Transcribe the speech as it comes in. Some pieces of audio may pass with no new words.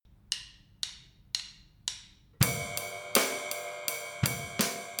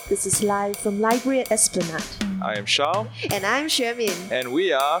This is live from Library at Esplanade. I am Shao. And I'm Xuemin. And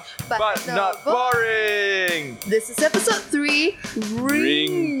we are But Not Boring! This is episode 3,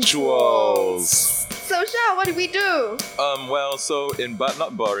 Ringtuals. So Shao, what did we do? So in But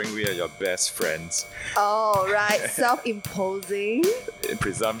Not Boring, we are your best friends. Oh, right. Self-imposing.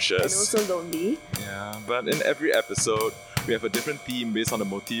 Presumptuous. And also lonely. Yeah, but in every episode, we have a different theme based on the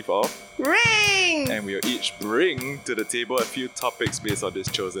motif of Ring! and we'll each bring to the table a few topics based on this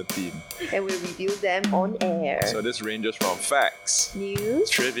chosen theme. And we'll review them on air. So this ranges from facts, News,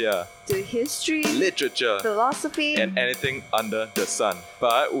 trivia, to history, literature, philosophy, and anything under the sun.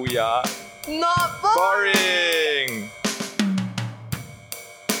 But we are not boring! boring!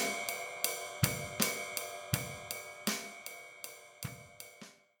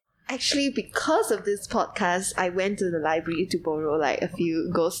 Actually, because of this podcast, I went to the library to borrow like a few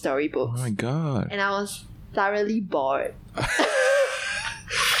ghost story Oh books. my god. And I was thoroughly bored.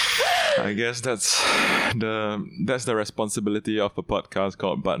 I guess that's the responsibility of a podcast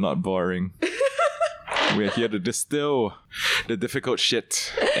called But Not Boring. We're here to distill the difficult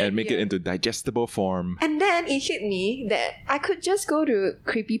shit and make it into digestible form. And then it hit me that I could just go to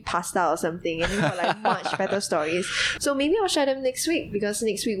Creepypasta or something and then for like much better stories. So maybe I'll share them next week, because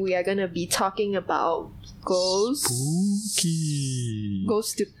next week we are going to be talking about ghost spooky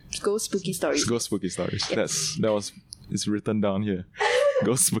stories. Ghost spooky stories. Yes. It's written down here.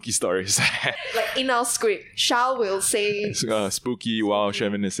 Ghost spooky stories. Like in our script, Shao will say spooky while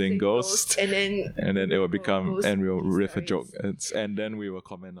Xuemin is saying ghost. and then it will become, ghost and we'll riff a stories. joke. And then we will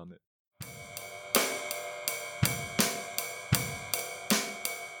comment on it.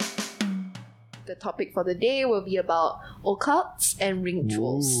 The topic for the day will be about occults and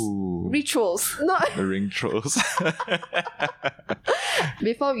rituals. Ooh. Rituals, not The Ringtuals.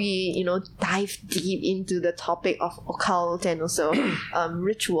 before we dive deep into the topic of occult and also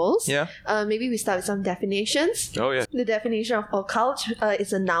rituals. Yeah. Maybe we start with some definitions. Oh yeah. The definition of occult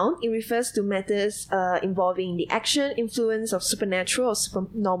is a noun. It refers to matters involving the action, influence of supernatural or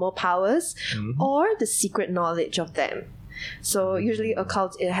supernormal powers, or the secret knowledge of them. So usually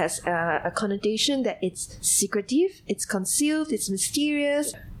occult, it has a connotation that it's secretive, it's concealed, it's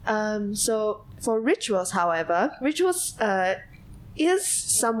mysterious. So for rituals, however, rituals is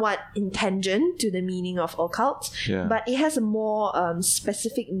somewhat in tangent to the meaning of occult, Yeah. but it has a more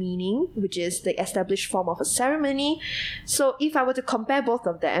specific meaning, which is the established form of a ceremony. So if I were to compare both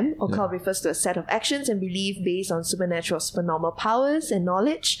of them, occult refers to a set of actions and belief based on supernatural or supernormal powers and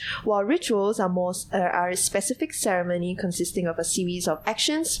knowledge, while rituals are a specific ceremony consisting of a series of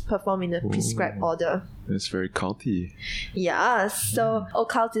actions performed in a prescribed order. It's very culty. Yeah, so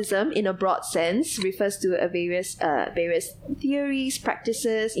occultism, in a broad sense, refers to various theories,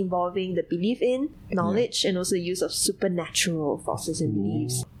 practices involving the belief in, knowledge, and also use of supernatural forces and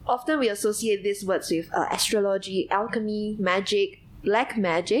beliefs. Often we associate these words with astrology, alchemy, magic, black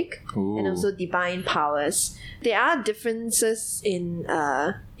magic, and also divine powers. There are differences in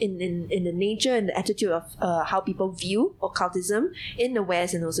the nature and the attitude of how people view occultism in the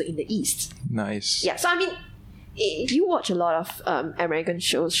West and also in the East. Nice. Yeah, so I mean, you watch a lot of American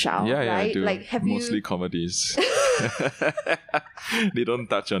shows, Shao, Yeah, right? I do. Like, have Mostly you? comedies. They don't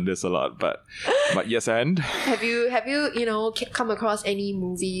touch on this a lot, but yes, and Have you come across any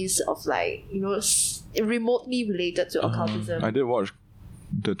movies of like remotely related to occultism? I did watch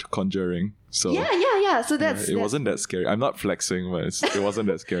The Conjuring, so Yeah. So that's it wasn't that scary. I'm not flexing, but it wasn't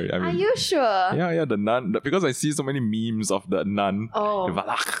that scary. I mean, Are you sure? Yeah, the nun. Because I see so many memes of the nun. Oh,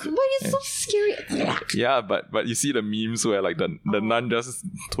 Valak. why is it so scary? Yeah, but you see the memes where like the nun just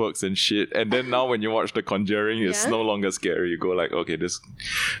twerks and shit, and then now when you watch The Conjuring, it's Yeah? no longer scary. You go like, okay, this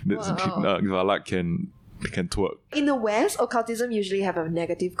Wow. Valak can twerk. In the West, occultism usually have a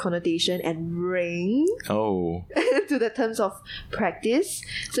negative connotation and ring Oh, to the terms of practice.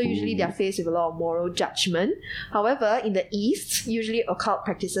 So usually they are faced with a lot of moral judgment. However, in the East, usually occult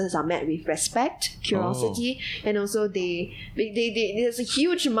practices are met with respect, curiosity, and also they there's a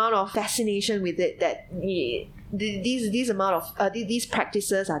huge amount of fascination with it that these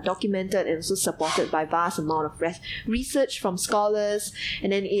practices are documented and also supported by vast amount of research from scholars,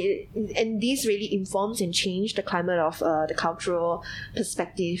 and then these really informs and change the climate of the cultural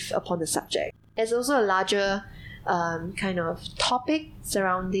perspective upon the subject. There's also a larger kind of topic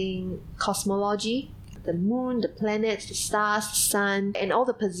surrounding cosmology. The moon, the planets, the stars, the sun, and all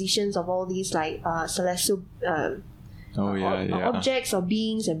the positions of all these like celestial objects or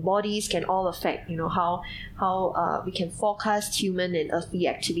beings and bodies can all affect how we can forecast human and earthly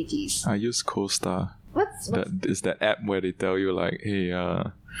activities. I use CoStar. What's That is that app where they tell you like, hey,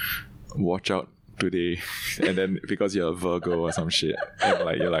 watch out, today, and then because you're a Virgo or some shit, and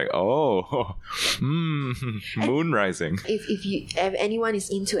like you're like, oh, moon rising. If anyone is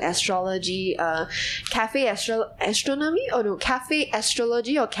into astrology, cafe astronomy, or no, cafe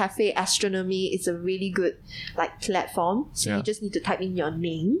astrology or cafe astronomy is a really good like platform. So you just need to type in your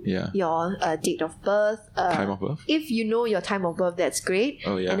name, your date of birth, time of birth. If you know your time of birth, that's great.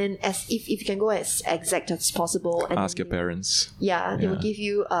 Oh yeah. And then if you can go as exact as possible, and ask your parents. They will give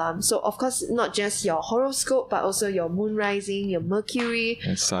you so of course not just your horoscope but also your moon rising, your Mercury,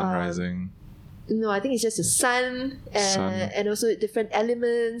 and sun rising. No, I think it's just the sun, and also different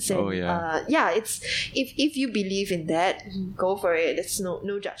elements. And, it's if you believe in that, go for it. There's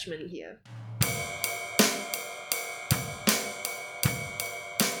no judgment here.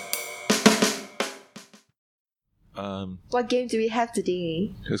 What game do we have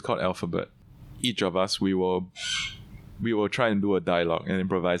today? It's called Alphabet. Each of us, we will try and do a dialogue, an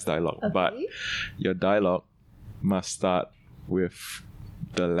improvised dialogue. Okay. But your dialogue must start with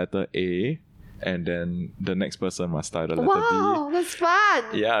the letter A, and then the next person must start the letter B. Wow, that's fun!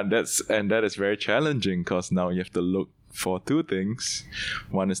 Yeah, that is very challenging because now you have to look for two things.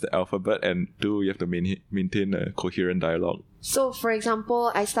 One is the alphabet, and two, you have to maintain a coherent dialogue. So, for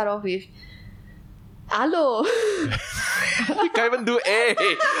example, I start off with Hello. You can't even do A.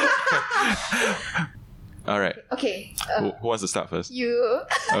 All right. Okay. Who wants to start first? You.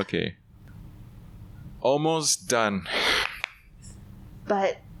 Okay. Almost done.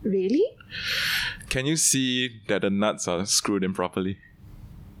 But really? Can you see that the nuts are screwed in properly?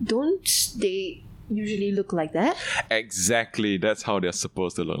 Don't they usually look like that? Exactly. That's how they're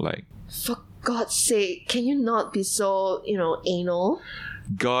supposed to look like. For God's sake, can you not be so, anal?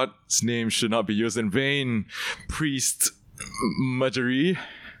 God's name should not be used in vain, priest Marjorie.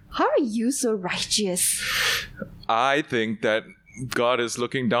 How are you so righteous? I think that God is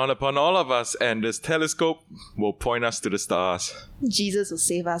looking down upon all of us, and this telescope will point us to the stars. Jesus will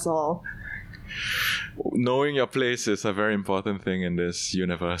save us all. Knowing your place is a very important thing in this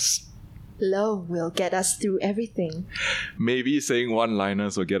universe. Love will get us through everything. Maybe saying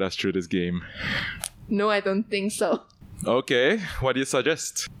one-liners will get us through this game. No, I don't think so. Okay, what do you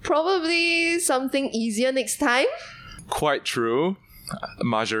suggest? Probably something easier next time. Quite true,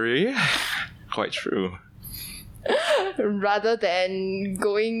 Marjorie. Quite true. Rather than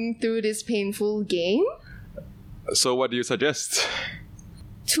going through this painful game. So what do you suggest?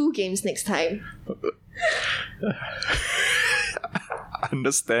 2 games next time.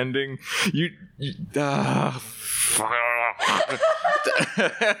 Understanding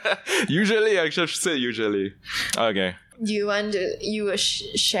usually, I should say usually. Okay. Do you want to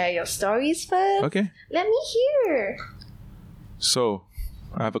share your stories first? Okay. Let me hear. So,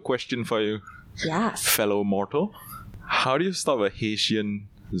 I have a question for you. Yes. Fellow mortal. How do you stop a Haitian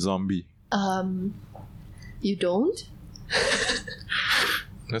zombie? You don't?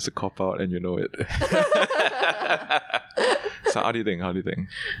 That's a cop-out and you know it. So how do you think?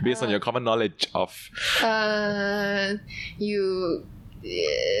 Based on your common knowledge of... I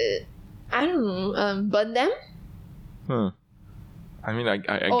don't know. Burn them? Huh. I mean, I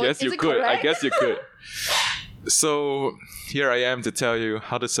guess you could. Correct? I guess you could. So here I am to tell you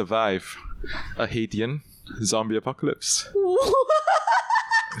how to survive a Haitian zombie apocalypse.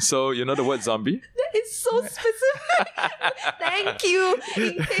 So you know the word zombie? That is so specific. Thank you.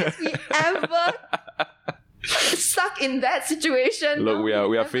 In case we ever stuck in that situation. Look, we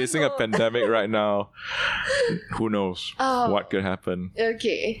are facing a know. pandemic right now. Who knows what could happen?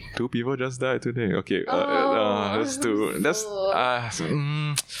 Okay. 2 people just died today. Okay, that's two. That's so bad.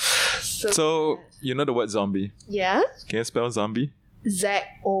 you know the word zombie? Yeah. Can you spell zombie? ZOMBIE.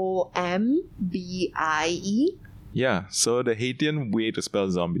 Yeah. So the Haitian way to spell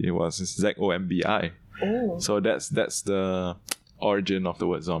zombie was ZOMBI. Oh. So that's the origin of the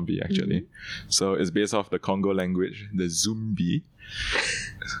word zombie actually. Mm-hmm. So it's based off the Congo language, the Zumbi.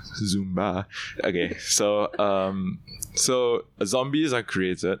 Zumba. Okay, so zombies are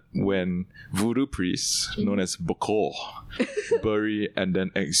created when voodoo priests, known as Bokor, bury and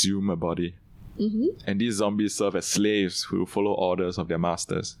then exhume a body. Mm-hmm. And these zombies serve as slaves who follow orders of their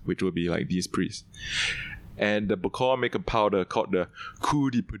masters, which will be like these priests. And the Bokor make a powder called the coup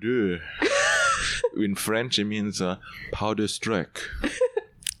de poudre. In French, it means powder strike.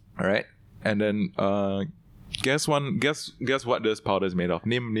 All right, and then guess what this powder is made of.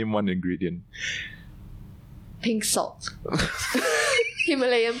 Name one ingredient. Pink salt.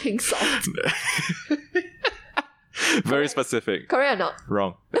 Himalayan pink salt. Very specific. Correct or not?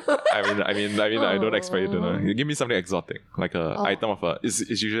 Wrong. I mean, I don't expect you to know. You give me something exotic, like a item of it's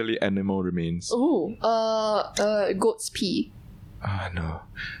usually animal remains. Oh, goat's pee. No.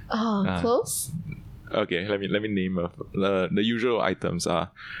 Close? Okay, let me name the usual items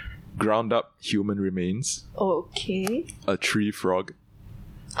are ground up human remains, Okay. a tree frog.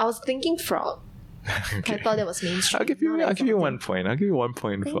 I was thinking frog. Okay. I thought that was mainstream. I'll give you Now that's 1 point. I'll give you 1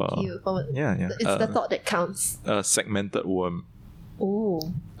 point Thank for you. yeah. It's the thought that counts. A segmented worm,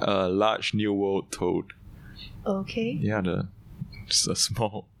 Oh, a large new world toad. okay. Yeah, just a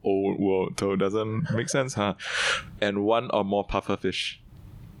small old world toad doesn't make sense, huh? And one or more pufferfish.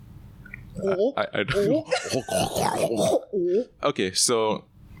 Oh. I don't know. Okay, so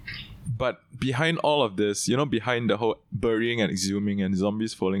but behind all of this, behind the whole burying and exhuming and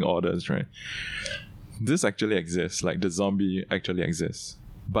zombies following orders, right? This actually exists. Like the zombie actually exists.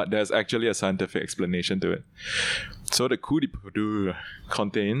 But there's actually a scientific explanation to it. So the coup de poudre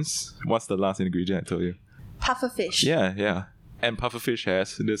contains, what's the last ingredient I told you? Pufferfish. Yeah. And pufferfish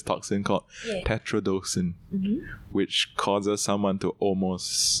has this toxin called tetrodotoxin, which causes someone to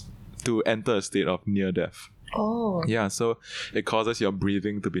enter a state of near death. Oh. Yeah, so it causes your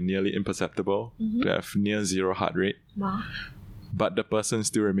breathing to be nearly imperceptible, to have near zero heart rate, Wow. but the person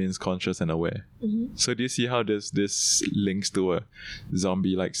still remains conscious and aware. So do you see how this links to a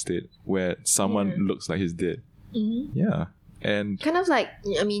zombie-like state where someone looks like he's dead? Yeah, and Kind of like,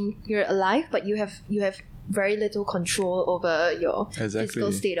 I mean, you're alive, but you have very little control over your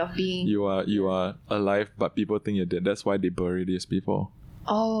physical state of being. you are alive, but people think you're dead. That's why they bury these people.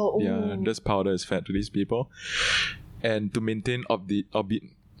 Oh. Yeah, this powder is fed to these people, and to maintain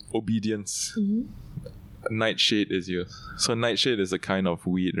obedience, nightshade is used. So nightshade is a kind of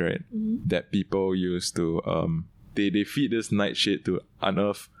weed, right? That people use to they feed this nightshade to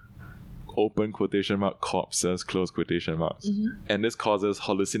unearth, open quotation mark, corpses, close quotation marks, and this causes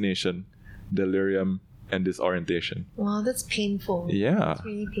hallucination, delirium, and disorientation. Wow, that's painful. Yeah, That's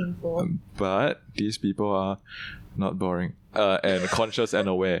really painful. but these people are not boring and conscious and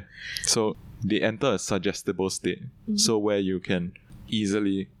aware, so they enter a suggestible state, so where you can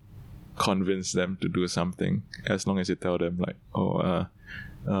easily convince them to do something as long as you tell them like,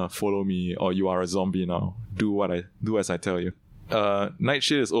 follow me, or you are a zombie now, do as I tell you.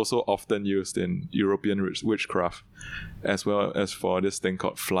 Nightshade is also often used in European witchcraft, as well as for this thing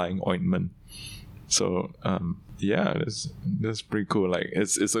called flying ointment. So that's pretty cool. Like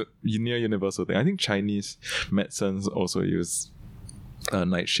it's a near universal thing. I think Chinese medicines also use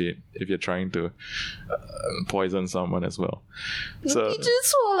nightshade if you're trying to poison someone as well. 你知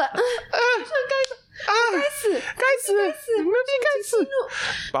错了，该死！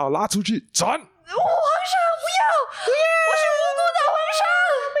把我拉出去斩！皇上不要！我是无辜的皇上！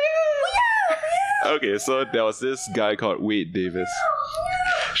不要！ Okay, so there was this guy called Wade Davis.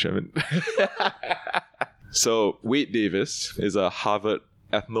 Sherman. So Wade Davis is a Harvard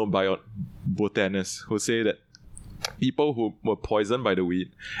ethnobotanist who say that people who were poisoned by the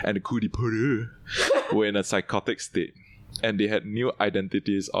weed and the coup de poudre were in a psychotic state, and they had new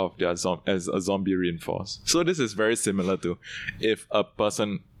identities of their as a zombie reinforced. So this is very similar to if a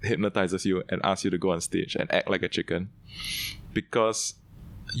person hypnotizes you and asks you to go on stage and act like a chicken, because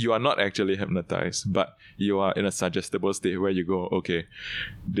you are not actually hypnotized, but you are in a suggestible state where you go, okay,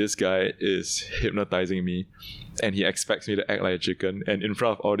 this guy is hypnotizing me and he expects me to act like a chicken, and in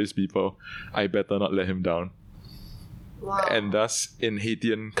front of all these people, I better not let him down. Wow. And thus, in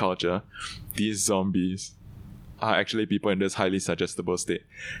Haitian culture, these zombies are actually people in this highly suggestible state,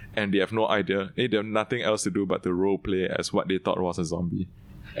 and they have no idea, they have nothing else to do but to role play as what they thought was a zombie,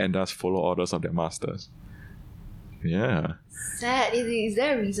 and thus follow orders of their masters. Yeah. Sad. Is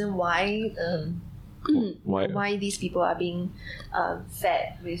there a reason why why these people are being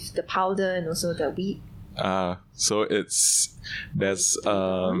fed with the powder and also the weed? So it's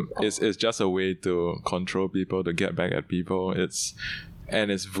just a way to control people, to get back at people. It's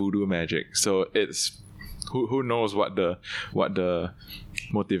voodoo magic. So it's who knows what the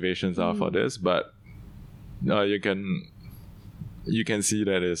motivations are for this, but you can see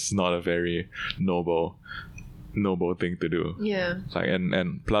that it's not a very noble thing to do. Yeah. Like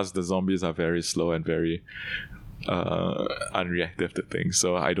and plus the zombies are very slow and very unreactive to things,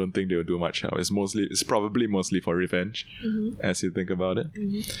 so I don't think they'll do much help. It's probably mostly for revenge, as you think about it.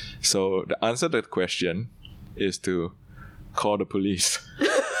 So the answer to the question is to call the police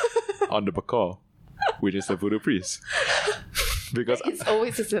on the Bakor, which is the voodoo priest. Because it's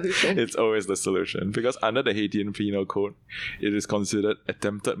always a solution. It's always the solution. Because under the Haitian Penal Code, it is considered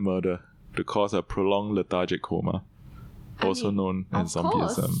attempted murder to cause a prolonged lethargic coma, also known as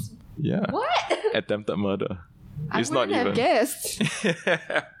zombieism. Yeah. What? Attempted murder. I wouldn't have guessed.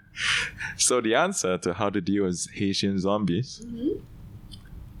 So the answer to how to deal with Haitian zombies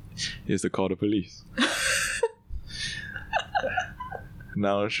is to call the police.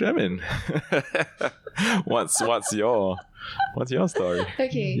 Now, Shemin, what's your story?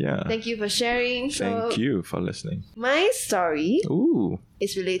 Okay. Yeah. Thank you for sharing. Thank you for listening. My story Ooh.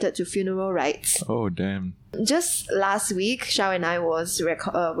 is related to funeral rites. Oh, damn. Just last week, Xiao and I were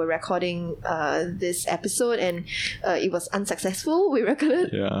recording this episode, and it was unsuccessful. We recorded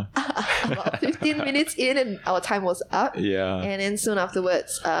Yeah. about 15 minutes in, and our time was up. Yeah. And then soon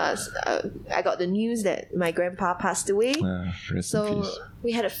afterwards, I got the news that my grandpa passed away. Rest in So peace.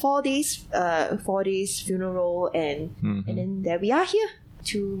 we had a 4 days funeral, and then there we are here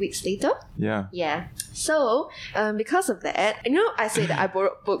 2 weeks later. Yeah. Yeah. So because of that, I say that I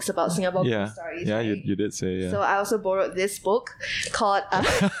borrowed books about Singapore Yeah. ghost stories. Yeah, right? you did say, yeah. So I also borrowed this book called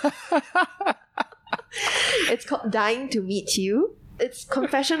it's called Dying to Meet You. It's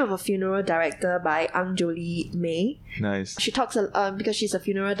Confession of a Funeral Director by Anjali May. Nice. She talks because she's a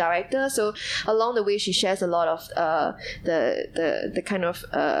funeral director, so along the way she shares a lot of the kind of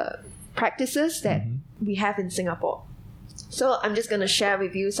practices that we have in Singapore. So I'm just going to share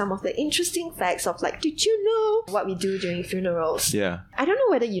with you some of the interesting facts of did you know what we do during funerals? Yeah. I don't know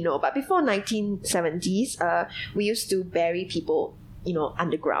whether you know, but before 1970s, we used to bury people,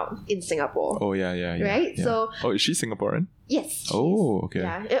 underground in Singapore. Oh, yeah. Right? Yeah. So- Oh, is she Singaporean? Yes. Oh, okay.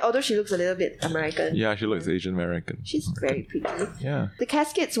 Yeah, although she looks a little bit American. Yeah, she looks Asian American. She's very pretty. Yeah. The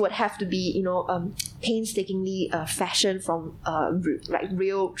caskets would have to be, painstakingly fashioned from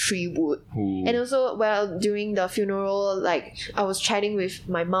real tree wood. Ooh. And also, during the funeral, I was chatting with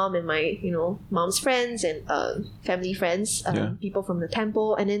my mom and my, mom's friends and family friends, Yeah. people from the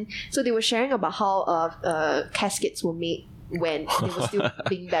temple, and then so they were sharing about how caskets were made when they were still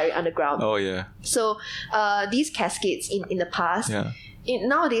being buried underground. Oh, yeah. So these caskets in the past, Yeah.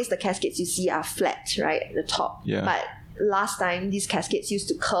 nowadays the caskets you see are flat, right, at the top. Yeah. But last time these caskets used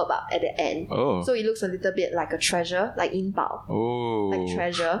to curve up at the end. Oh. So it looks a little bit like a treasure, like yin bao, Oh. like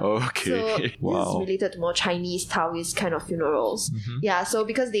treasure. Okay. So this is Wow. related to more Chinese Taoist kind of funerals. Yeah, so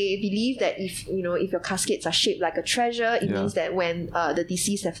because they believe that if your caskets are shaped like a treasure, it Yeah. means that when the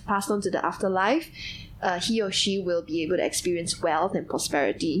deceased have passed on to the afterlife, he or she will be able to experience wealth and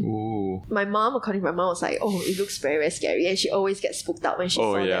prosperity. Ooh. My mom, according to my mom, was like, "Oh, it looks very, very scary," and she always gets spooked out when she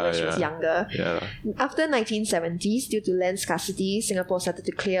Oh, saw yeah, that when she was yeah. younger. Yeah. After 1970s, due to land scarcity, Singapore started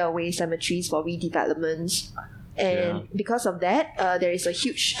to clear away cemeteries for redevelopments. And Yeah. because of that, there is a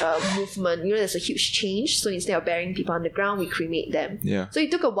huge movement. There's a huge change. So instead of burying people underground, we cremate them. Yeah. So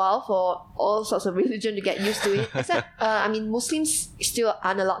it took a while for all sorts of religion to get used to it. Except, Muslims still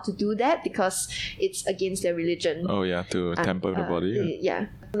aren't allowed to do that because it's against their religion. Oh, yeah, to temper the body. Yeah.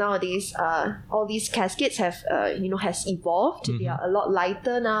 Nowadays, all these caskets have, has evolved. They are a lot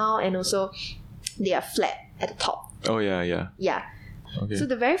lighter now, and also they are flat at the top. Oh, yeah. Yeah. Okay. So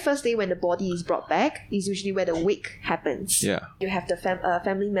the very first day when the body is brought back is usually where the wake happens. Yeah. You have the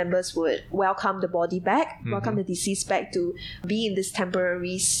family members would welcome the body back, welcome the deceased back to be in this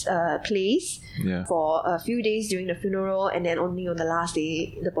temporary place Yeah. for a few days during the funeral, and then only on the last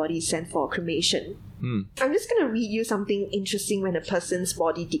day the body is sent for cremation. I'm just going to read you something interesting when a person's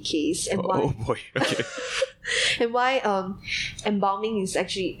body decays and why Oh, boy. Okay. and why embalming is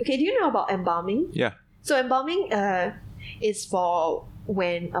actually... Okay, do you know about embalming? Yeah. So embalming is for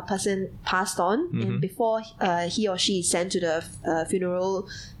when a person passed on and before he or she is sent to the funeral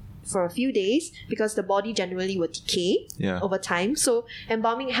for a few days, because the body generally will decay Yeah. over time. So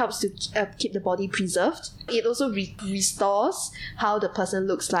embalming helps to keep the body preserved. It also restores how the person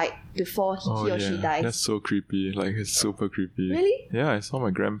looks like before he or she dies. That's so creepy. It's super creepy. Really? Yeah, I saw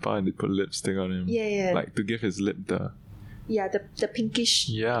my grandpa and they put lipstick on him. Yeah. To give his lip the... Yeah, the pinkish.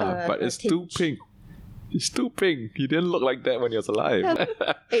 Yeah, but it's too tinge. pink. It's too pink. He didn't look like that when he was alive.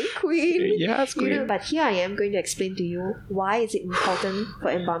 Hey, queen. Yes, queen. But here I am going to explain to you why is it important for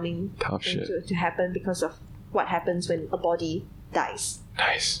embalming Tough shit. to happen, because of what happens when a body dies.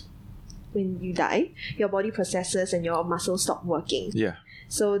 Nice. When you die, your body processes and your muscles stop working. Yeah.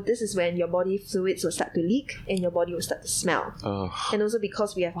 So this is when your body fluids will start to leak and your body will start to smell. Oh, And also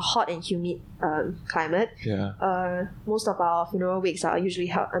because we have a hot and humid climate, yeah. most of our funeral wakes are usually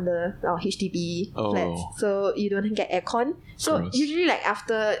held under our HDB Oh. flats, so you don't get aircon. So Gross. usually,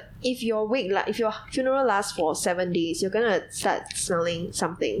 if your funeral lasts for 7 days, you're gonna start smelling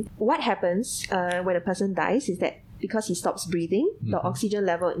something. What happens when a person dies is that because he stops breathing, the oxygen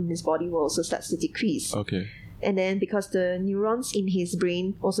level in his body will also start to decrease. Okay. And then because the neurons in his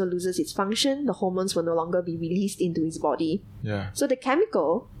brain also loses its function, the hormones will no longer be released into his body. Yeah. So the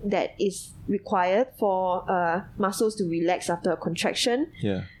chemical that is required for muscles to relax after a contraction,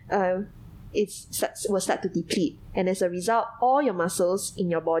 Yeah. will start to deplete. And as a result, all your muscles in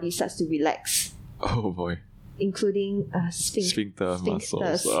your body starts to relax. Oh, boy. including Sphincter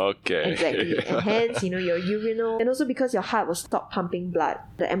muscles. Okay. Exactly. And hence, your urinal. And also because your heart will stop pumping blood,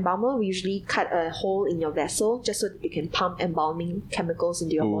 the embalmer will usually cut a hole in your vessel just so that they can pump embalming chemicals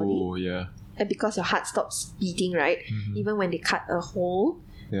into your body. Oh, yeah. And because your heart stops beating, right? Even when they cut a hole,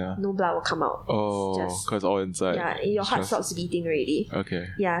 no blood will come out. Oh, because all inside. Yeah, your heart stops beating already. Okay.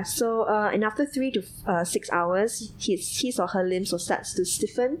 Yeah, so and after 3 to 6 hours, his or her limbs will start to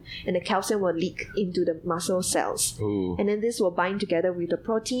stiffen and the calcium will leak into the muscle cells. Ooh. And then this will bind together with the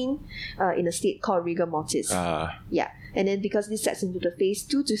protein in a state called rigor mortis. Yeah, and then because this sets into the phase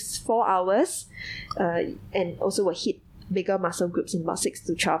 2 to 4 hours and also will hit bigger muscle groups in about 6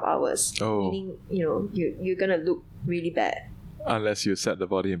 to 12 hours. Meaning, you're going to look really bad. Unless you set the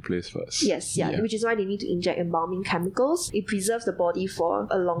body in place first. Yes, which is why they need to inject embalming chemicals. It preserves the body for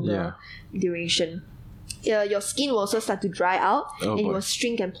a longer duration. Your skin will also start to dry out and it will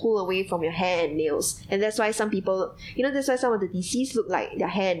shrink and pull away from your hair and nails. And that's why some people, that's why some of the deceased look like their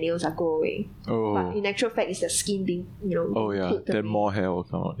hair and nails are growing. But in actual fact, it's the skin being, pulled then away. more hair will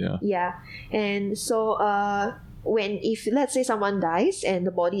come out, Yeah. And so if let's say someone dies and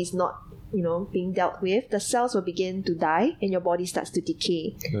the body is not being dealt with, the cells will begin to die and your body starts to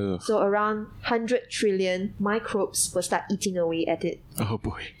decay. So around 100 trillion microbes will start eating away at it. Oh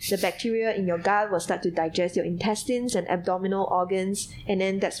boy. The bacteria in your gut will start to digest your intestines and abdominal organs, and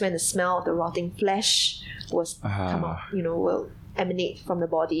then that's when the smell of the rotting flesh will come out, will emanate from the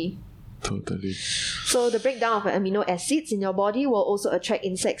body. Totally. So the breakdown of amino acids in your body will also attract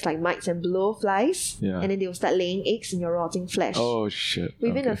insects like mites and blowflies, and then they will start laying eggs in your rotting flesh. Oh shit.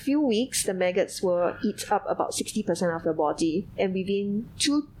 Within a few weeks, the maggots will eat up about 60% of the body, and within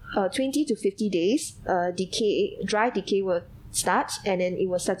 20 to 50 days, dry decay will start, and then it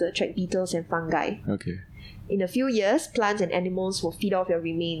will start to attract beetles and fungi. Okay. In a few years, plants and animals will feed off your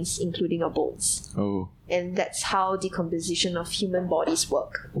remains, including your bones. Oh. And that's how decomposition of human bodies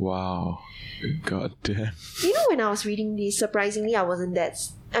work. Wow. God damn. When I was reading this, surprisingly, I wasn't that...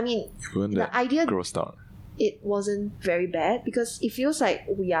 the idea... grossed out. It wasn't very bad because it feels like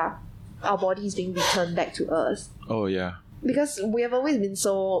our body is being returned back to Earth. Oh, yeah. Because we have always been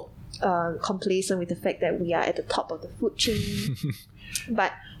so complacent with the fact that we are at the top of the food chain.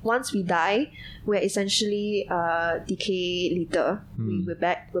 But once we die, we're essentially decay litter. We're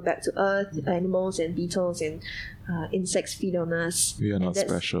back to Earth. Animals and beetles and insects feed on us. We are not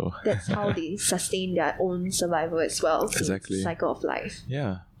special. That's how they sustain their own survival as well. Exactly. It's the cycle of life.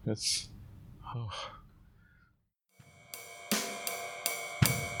 Yeah, that's... Oh.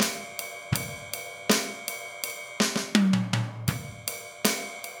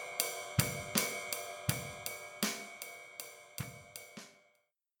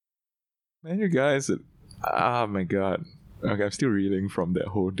 Man, you guys, oh my god. Okay, I'm still reeling from that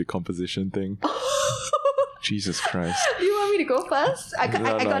whole decomposition thing. Jesus Christ. Do you want me to go first? I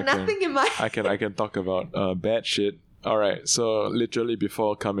got nothing in mind. I can talk about bad shit. Alright, so literally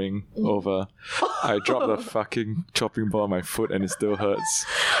before coming over, I dropped the fucking chopping board on my foot and it still hurts.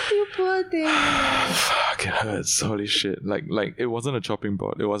 You poor thing. Fuck, it hurts. Holy shit. Like it wasn't a chopping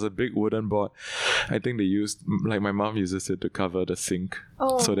board. It was a big wooden board. I think they used, my mom uses it to cover the sink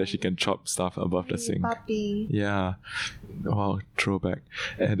so that she can chop stuff above the sink. Puppy. Yeah. Wow, throwback.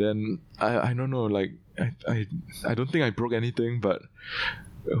 And then, I don't know, I don't think I broke anything, but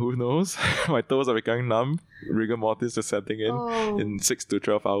who knows? My toes are becoming numb. Rigor mortis is setting in. In 6 to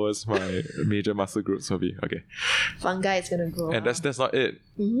 12 hours, my major muscle groups will be okay. Fungi is gonna grow. And that's not it.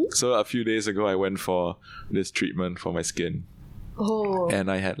 So a few days ago, I went for this treatment for my skin. And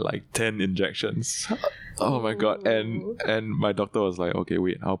I had 10 injections. Oh my god. And my doctor was like, okay,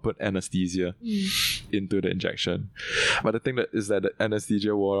 wait, I'll put anesthesia into the injection. But the thing is that the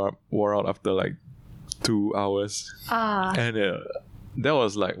anesthesia wore out after 2 hours. And that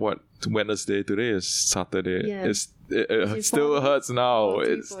was Wednesday. Today is Saturday. Yeah. It still hurts now.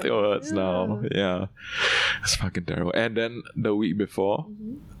 It still hurts now. Yeah. It's fucking terrible. And then the week before,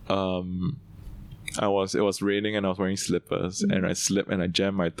 it was raining and I was wearing slippers and I slipped and I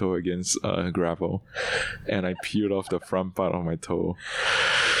jammed my toe against gravel and I peeled off the front part of my toe.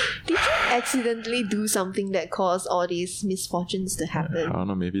 Did you accidentally do something that caused all these misfortunes to happen? I don't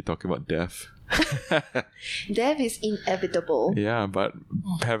know, maybe talking about death. Death is inevitable. Yeah, but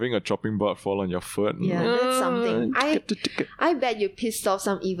having a chopping board fall on your foot. Yeah, that's something. I bet you pissed off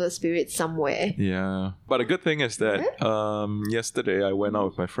some evil spirit somewhere. Yeah. But the good thing is that yesterday I went out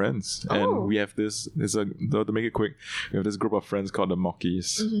with my friends and we have to make it quick, we have this group of friends called the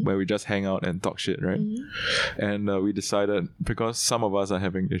Mockies where we just hang out and talk shit, right? And we decided, because some of us are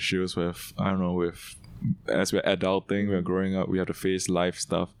having issues with, as we're adulting, we're growing up, we have to face life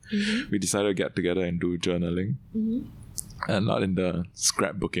stuff. We decided to get together and do journaling. And not in the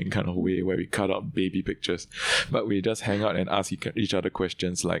scrapbooking kind of way where we cut out baby pictures, but we just hang out and ask each other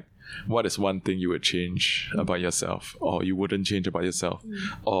questions like, what is one thing you would change about yourself, or you wouldn't change about yourself,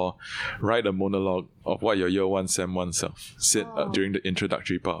 or write a monologue of what your year 1 Sem 1 self said during the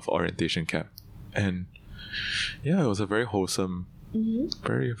introductory part of orientation camp. And yeah, it was a very wholesome,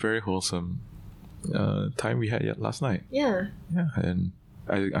 very, very wholesome time we had last night. Yeah. And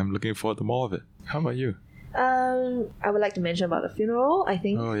I'm looking forward to more of it. How about you? I would like to mention about the funeral, I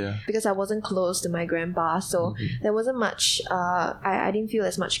think. Oh, yeah. Because I wasn't close to my grandpa, so there wasn't much, I didn't feel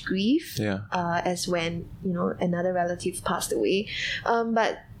as much grief as when, another relative passed away.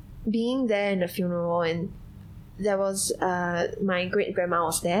 But being there in the funeral, and there was, my great-grandma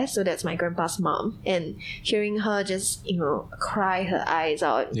was there, so that's my grandpa's mom. And hearing her just, cry her eyes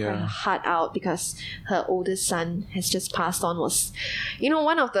out, cry her heart out because her oldest son has just passed on was,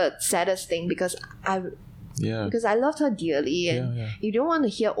 one of the saddest thing because I loved her dearly, and you don't want to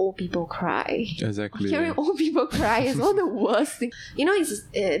hear old people cry. Exactly. Hearing old people cry is one of the worst things.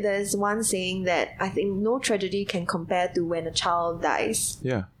 There's one saying that I think no tragedy can compare to when a child dies.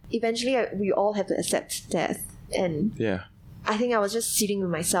 Yeah. Eventually, we all have to accept death. And I think I was just sitting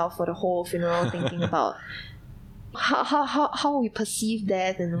with myself for the whole funeral thinking about how we perceive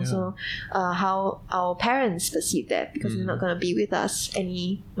death, and also how our parents perceive death, because they're not going to be with us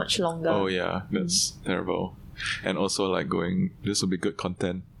any much longer. Oh yeah, that's terrible. And also like this will be good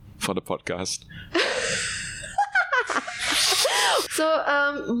content for the podcast.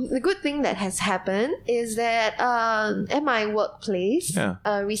 So the good thing that has happened is that at my workplace,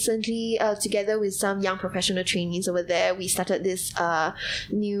 recently, together with some young professional trainees over there, we started this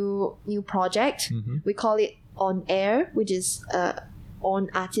new project. We call it On Air, which is on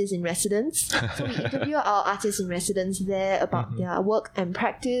artists in residence. So we interview our artists in residence there about their work and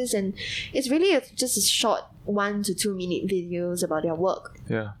practice, and it's really just a short 1 to 2 minute videos about their work.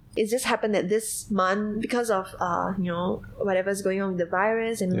 Yeah. It just happened that this month, because of whatever's going on with the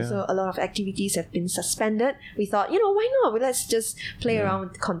virus, and also a lot of activities have been suspended, we thought, why not? Let's just play around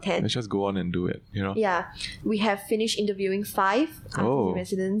with content. Let's just go on and do it, Yeah. We have finished interviewing 5 artists in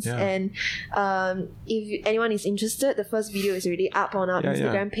residence, and if anyone is interested, the first video is already up on our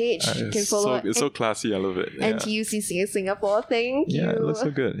Instagram page. You can follow it's so classy, I love it. NTUCC Singapore, thank you. Yeah, it looks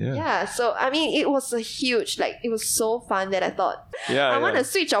so good. Yeah, so I mean, it was a huge, it was so fun that I thought, I want to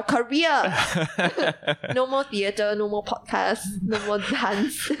switch our career. No more theatre, no more podcast, no more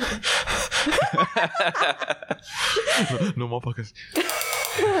dance. no more podcast.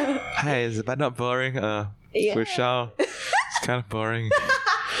 Hi, is But Not Boring? With Shao. It's kind of boring.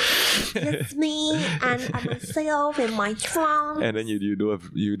 It's me and myself and my trunk. And then you do a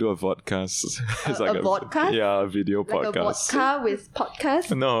vodcast. It's like a vodcast? Yeah, a video like podcast. Like a vodka with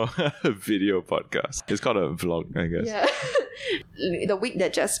podcast? No, a video podcast. It's called a vlog, I guess. Yeah. The week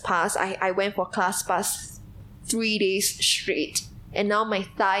that just passed, I went for class pass 3 days straight. And now my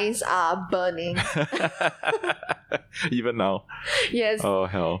thighs are burning. Even now? Yes. Oh,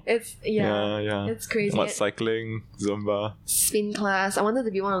 hell. It's, it's crazy. What, cycling, Zumba? Spin class. I wanted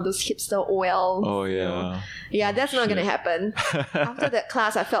to be one of those hipster OL. Oh, yeah. Yeah, that's not going to happen. After that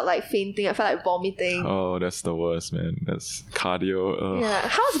class, I felt like fainting. I felt like vomiting. Oh, that's the worst, man. That's cardio. Ugh. Yeah.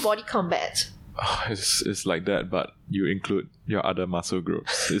 How's body combat? Oh, it's like that, but you include your other muscle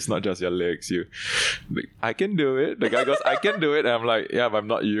groups. It's not just your legs. I can do it. The guy goes, I can do it. And I'm like, yeah, but I'm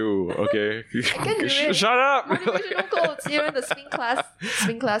not you. Okay, I can do it. Shut up. Motivational quotes. The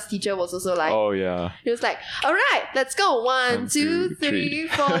spin class teacher was also like, oh yeah. He was like, all right, let's go. 1, 2, 3,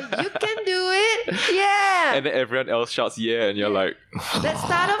 4. You can do it. Yeah. And then everyone else shouts yeah, and you're like, let's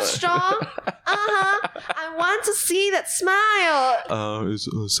start off strong. I want to see that smile. It's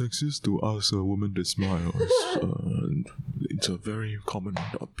sexist to ask a woman to smile. It's a very common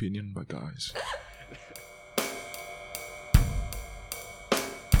opinion by guys.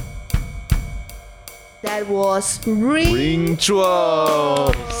 That was Ring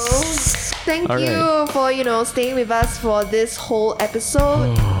 12. Thank you for, staying with us for this whole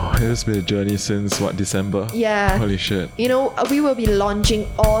episode. Oh, it has been a journey since, December? Yeah. Holy shit. We will be launching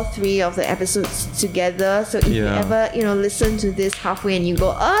all 3 of the episodes together. So if you ever, listen to this halfway and you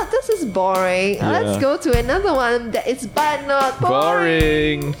go, this is boring. Let's go to another one that is but not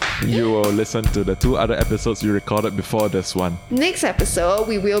boring. You will listen to the 2 other episodes you recorded before this one. Next episode,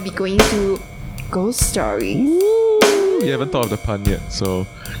 we will be going to Ghost Stories. You haven't thought of the pun yet, so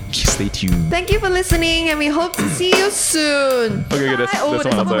stay tuned. Thank you for listening, and we hope to see you soon. Okay, that's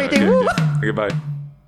one. Okay, Okay, bye.